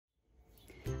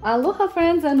Aloha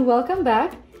friends and welcome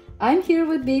back. I'm here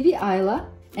with baby Isla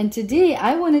and today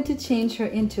I wanted to change her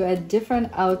into a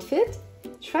different outfit,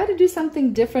 try to do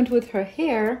something different with her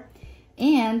hair,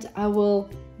 and I will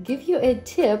give you a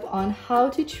tip on how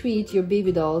to treat your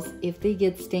baby dolls if they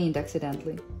get stained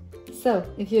accidentally. So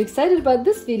if you're excited about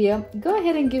this video, go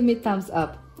ahead and give me a thumbs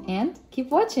up and keep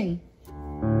watching.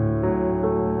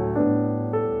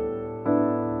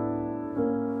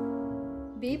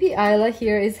 Baby Isla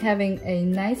here is having a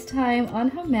nice time on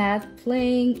her mat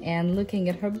playing and looking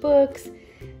at her books,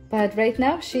 but right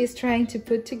now she's trying to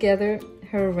put together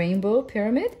her rainbow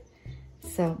pyramid,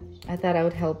 so I thought I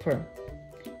would help her.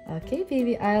 Okay,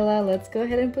 baby Isla, let's go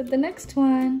ahead and put the next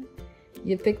one.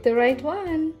 You picked the right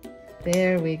one.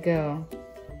 There we go.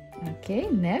 Okay,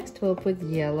 next we'll put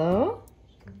yellow.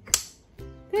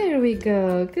 There we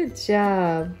go. Good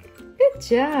job. Good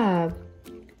job.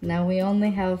 Now we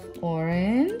only have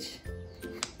orange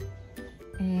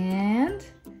and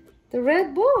the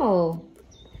red ball.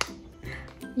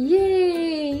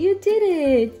 Yay, you did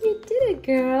it. You did it,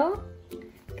 girl.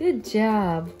 Good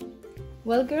job.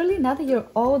 Well, girlie, now that you're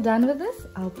all done with this,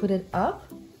 I'll put it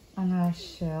up on our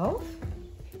shelf.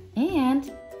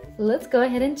 And let's go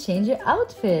ahead and change your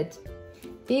outfit.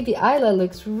 Baby Isla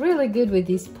looks really good with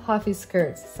these puffy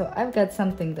skirts. So I've got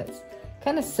something that's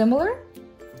kind of similar,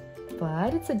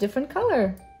 but it's a different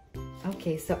color.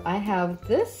 Okay, so I have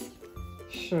this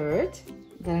shirt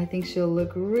that I think she'll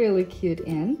look really cute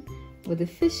in, with a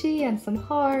fishy and some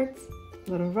hearts,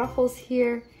 little ruffles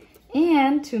here,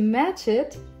 and to match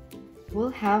it,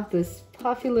 we'll have this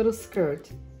puffy little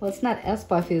skirt. Well, it's not as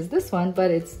puffy as this one,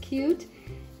 but it's cute,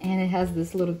 and it has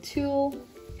this little tulle,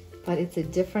 but it's a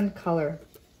different color,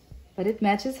 but it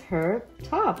matches her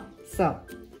top. So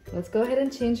let's go ahead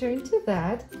and change her into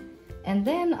that. And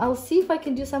then I'll see if I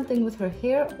can do something with her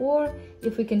hair or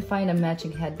if we can find a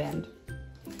matching headband.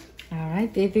 All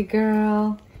right, baby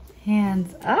girl,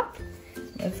 hands up.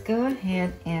 Let's go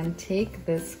ahead and take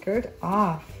this skirt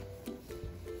off.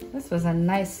 This was a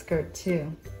nice skirt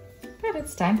too, but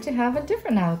it's time to have a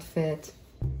different outfit.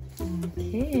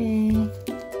 Okay.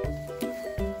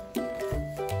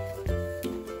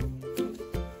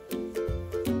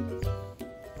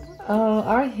 Oh,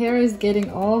 our hair is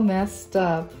getting all messed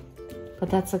up. But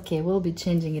that's okay, we'll be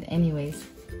changing it anyways.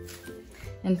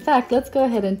 In fact, let's go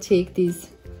ahead and take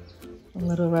these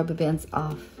little rubber bands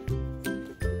off.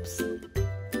 Oops.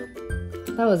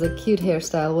 That was a cute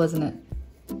hairstyle, wasn't it?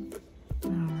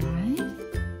 Alright,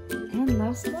 and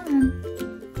last one.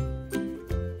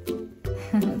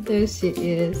 There she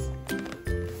is.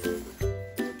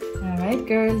 Alright,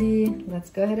 girlie,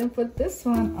 let's go ahead and put this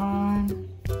one on.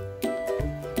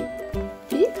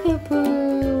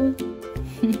 Peekaboo!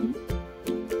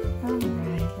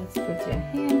 Put your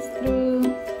hands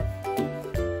through.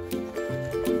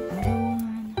 Other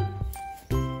one.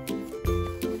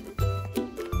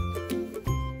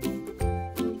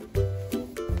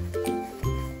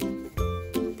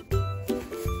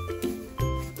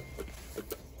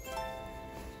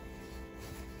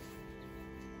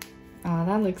 Oh,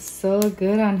 that looks so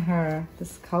good on her.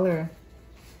 This color.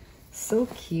 So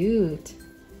cute.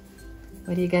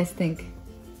 What do you guys think?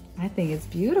 I think it's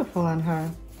beautiful on her.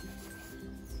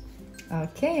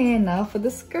 Okay, now for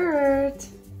the skirt.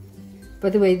 By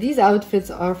the way, these outfits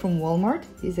are from Walmart.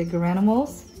 These are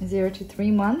Garanimals, 0 to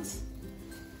 3 months.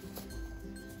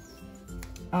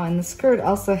 Oh, and the skirt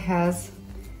also has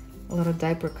a little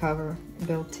diaper cover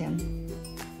built in.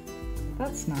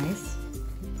 That's nice.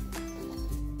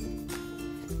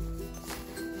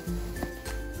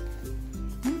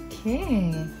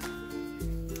 Okay,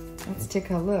 let's take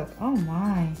a look. Oh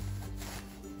my.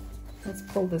 Let's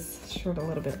pull this shirt a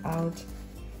little bit out.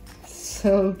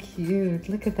 So cute,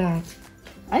 look at that.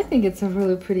 I think it's a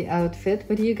really pretty outfit.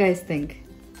 What do you guys think?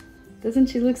 Doesn't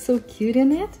she look so cute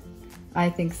in it? I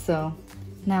think so.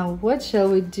 Now, what shall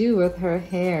we do with her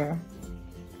hair?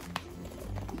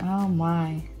 Oh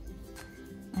my.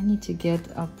 I need to get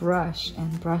a brush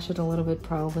and brush it a little bit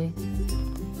probably.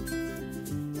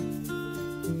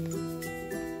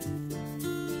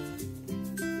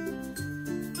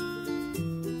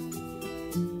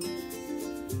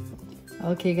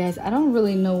 Okay guys, I don't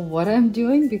really know what I'm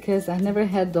doing because I never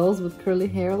had dolls with curly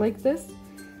hair like this,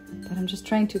 but I'm just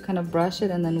trying to kind of brush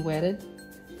it and then wet it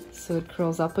so it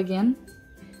curls up again.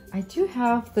 I do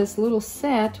have this little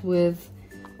set with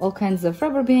all kinds of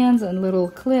rubber bands and little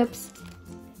clips,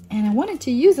 and I wanted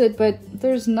to use it, but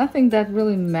there's nothing that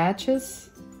really matches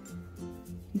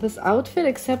this outfit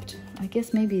except I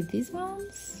guess maybe these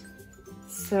ones.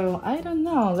 So I don't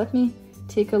know, let me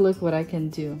take a look what I can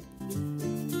do.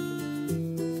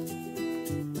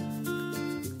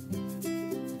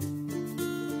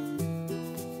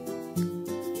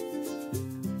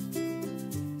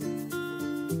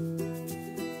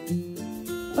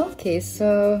 Okay,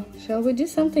 so shall we do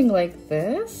something like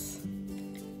this?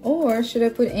 Or should I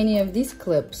put any of these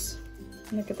clips?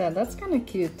 Look at that, that's kind of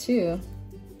cute too.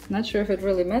 Not sure if it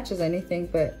really matches anything,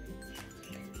 but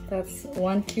that's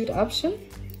one cute option.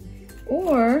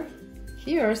 Or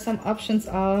here are some options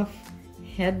of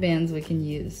headbands we can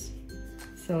use.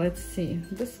 So let's see,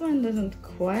 this one doesn't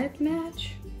quite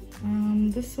match.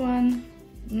 This one,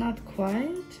 not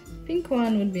quite. Pink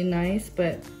one would be nice,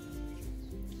 but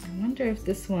I wonder if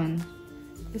this one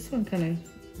kind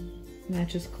of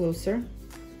matches closer.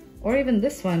 Or even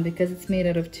this one, because it's made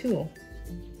out of tulle.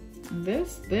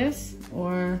 This,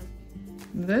 or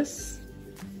this,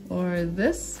 or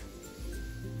this.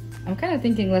 I'm kind of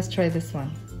thinking let's try this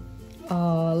one.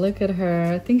 Oh, look at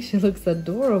her. I think she looks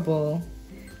adorable.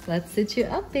 Let's sit you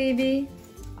up, baby.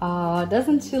 Oh,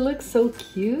 doesn't she look so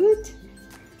cute?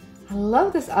 I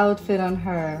love this outfit on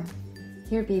her.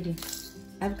 Here, baby.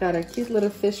 I've got a cute little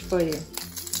fish for you.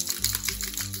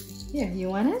 Here, you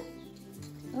want it?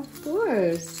 Of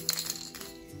course.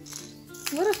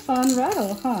 What a fun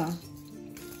rattle, huh?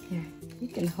 Here, you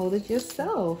can hold it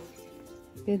yourself.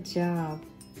 Good job.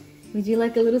 Would you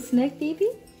like a little snack, baby?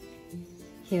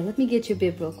 Here, let me get your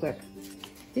bib real quick.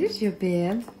 Here's your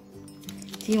bib.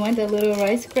 Do you want a little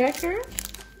rice cracker?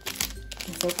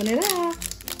 Let's open it up.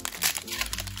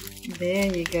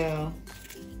 There you go.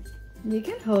 You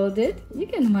can hold it. You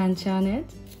can munch on it.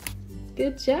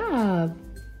 Good job.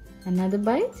 Another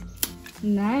bite?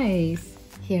 Nice.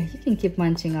 Here, you can keep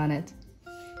munching on it.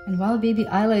 And while baby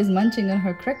Isla is munching on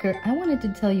her cracker, I wanted to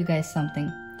tell you guys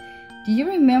something. Do you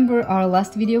remember our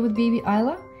last video with baby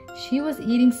Isla? She was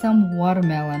eating some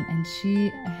watermelon and she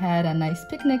had a nice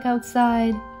picnic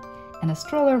outside and a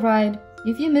stroller ride.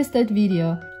 If you missed that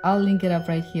video, I'll link it up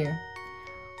right here.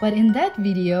 But in that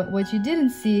video, what you didn't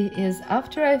see is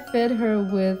after I fed her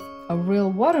with a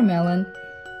real watermelon,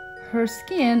 her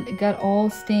skin got all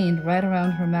stained right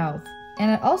around her mouth. And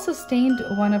it also stained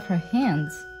one of her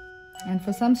hands. And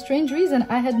for some strange reason,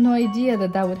 I had no idea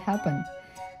that that would happen.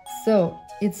 So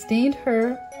it stained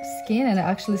her skin and it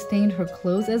actually stained her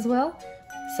clothes as well.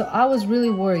 So I was really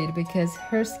worried because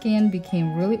her skin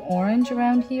became really orange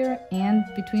around here and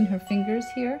between her fingers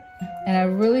here. And I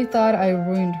really thought I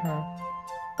ruined her.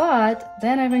 But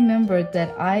then I remembered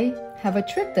that I have a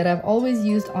trick that I've always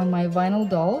used on my vinyl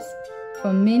dolls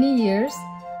for many years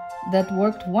that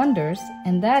worked wonders,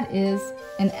 and that is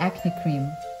an acne cream.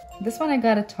 This one I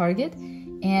got at Target,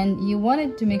 and you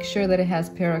wanted to make sure that it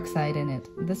has peroxide in it.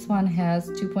 This one has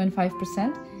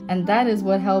 2.5%, and that is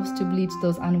what helps to bleach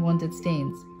those unwanted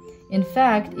stains. In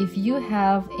fact, if you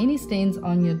have any stains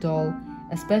on your doll,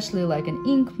 especially like an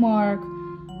ink mark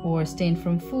or stain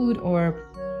from food or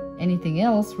anything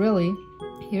else really,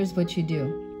 here's what you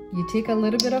do. You take a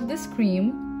little bit of this cream,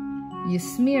 you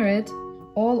smear it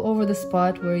all over the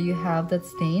spot where you have that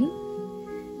stain,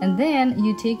 and then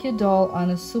you take your doll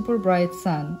on a super bright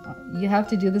sun. You have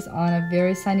to do this on a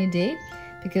very sunny day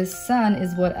because sun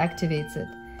is what activates it.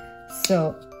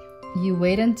 So you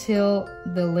wait until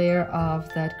the layer of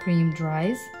that cream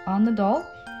dries on the doll,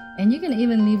 and you can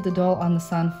even leave the doll on the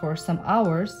sun for some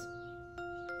hours.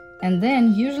 And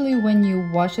then usually when you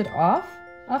wash it off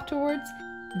afterwards,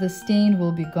 the stain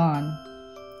will be gone.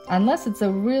 Unless it's a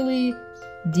really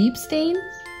deep stain,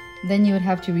 then you would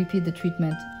have to repeat the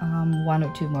treatment 1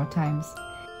 or 2 more times.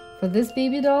 For this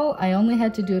baby doll, I only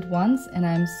had to do it once, and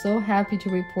I'm so happy to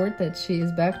report that she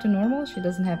is back to normal. She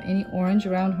doesn't have any orange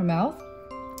around her mouth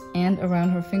and around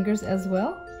her fingers as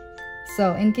well.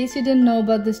 So in case you didn't know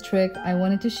about this trick, I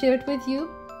wanted to share it with you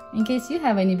in case you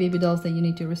have any baby dolls that you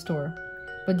need to restore.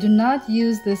 But do not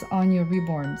use this on your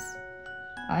reborns.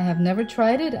 I have never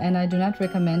tried it and I do not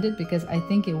recommend it because I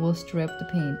think it will strip the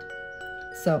paint.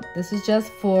 So this is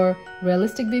just for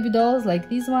realistic baby dolls like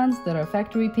these ones that are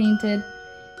factory painted,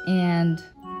 and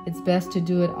it's best to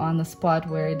do it on the spot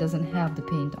where it doesn't have the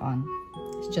paint on.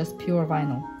 It's just pure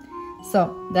vinyl.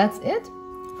 So that's it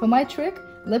for my trick.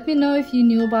 Let me know if you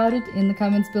knew about it in the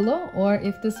comments below or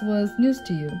if this was news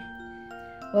to you.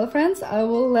 Well friends, I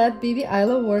will let baby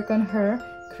Isla work on her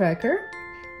cracker,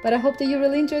 but I hope that you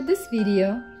really enjoyed this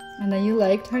video and that you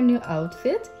liked her new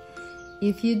outfit.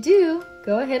 If you do,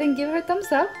 go ahead and give her a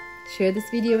thumbs up, share this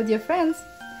video with your friends,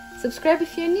 subscribe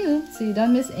if you're new so you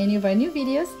don't miss any of our new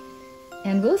videos,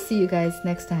 and we'll see you guys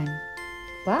next time.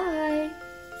 Bye!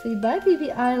 Say bye, baby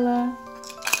Isla.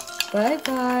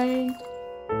 Bye-bye.